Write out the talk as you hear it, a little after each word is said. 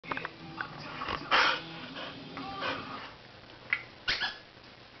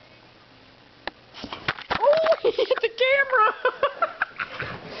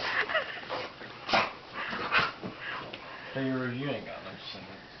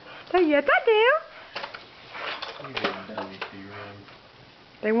Oh, yes, I do.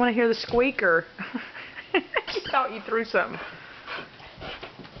 They want to hear the squeaker. You thought you threw something.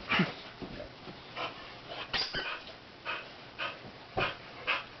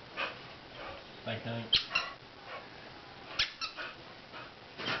 Thanks.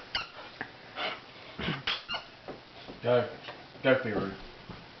 Go, Firu.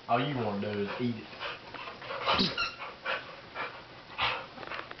 All you want to do is eat it.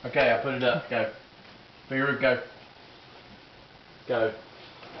 Okay, I put it up. Go. Firu, go. Go.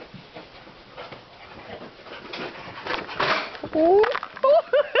 Ooh.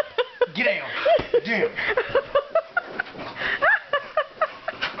 Get down. Jim.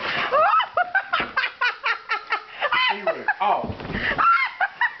 Firu, off.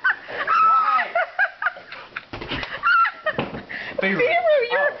 Why? Firu,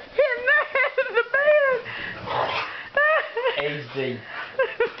 you're hitting the head of the bed. Easy.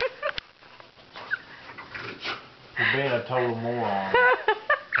 You're being a total moron.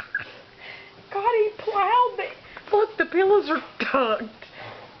 God, he plowed me. Look, the pillows are tucked.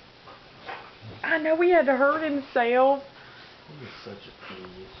 I know he had to hurt himself. He is such a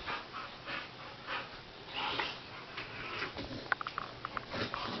idiot.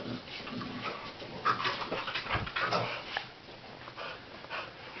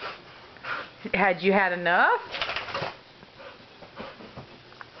 Had you had enough?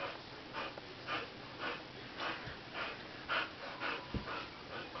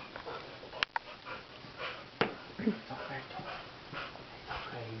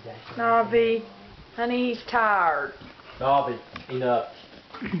 Navi, honey, he's tired. Navi, enough.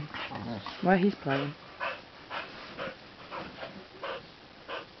 Well, he's playing.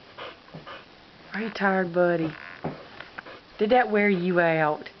 Are you tired, buddy? Did that wear you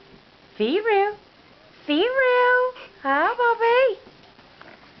out? Firu. Firu. Hi, Bobby.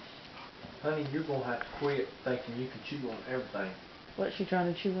 Honey, you're going to have to quit thinking you can chew on everything. What's she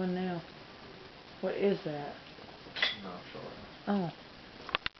trying to chew on now? What is that? No, sorry. Oh.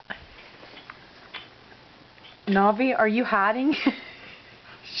 Navi, are you hiding?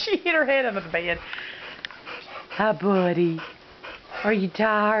 She hit her head under the bed. Hi, buddy. Are you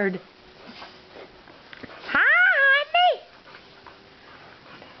tired? Hi, honey.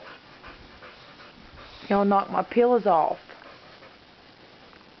 Y'all knocked my pillows off.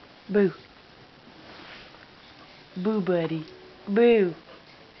 Boo. Boo, buddy. Boo.